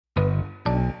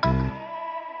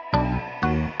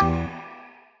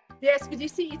The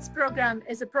SBDC Eats Program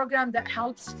is a program that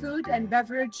helps food and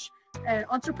beverage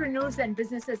entrepreneurs and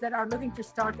businesses that are looking to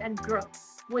start and grow.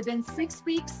 Within 6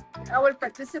 weeks, our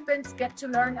participants get to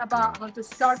learn about how to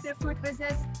start their food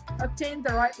business, obtain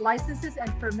the right licenses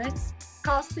and permits,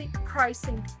 costing,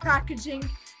 pricing, packaging,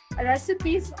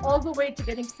 recipes, all the way to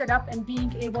getting set up and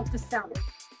being able to sell it.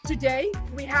 Today,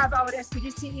 we have our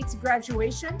SBDC Eats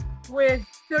graduation with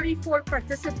 34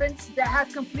 participants that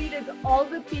have completed all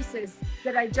the pieces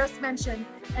that I just mentioned,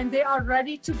 and they are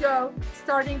ready to go,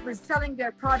 starting with selling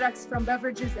their products from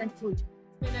beverages and food.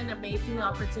 It's been an amazing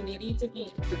opportunity to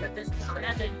be with this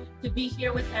program and to be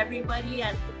here with everybody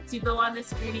and to go on this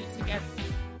journey together.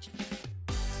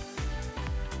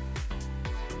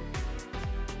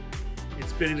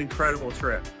 It's been an incredible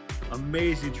trip,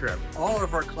 amazing trip. All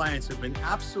of our clients have been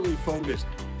absolutely focused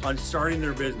on starting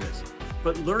their business,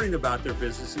 but learning about their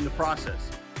business in the process.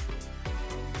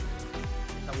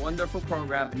 It's a wonderful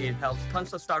program. It helps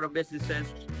tons of startup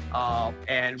businesses,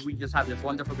 and we just have this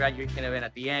wonderful graduation event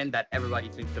at the end that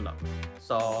everybody seems to love.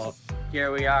 So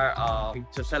here we are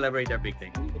to celebrate their big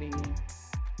thing.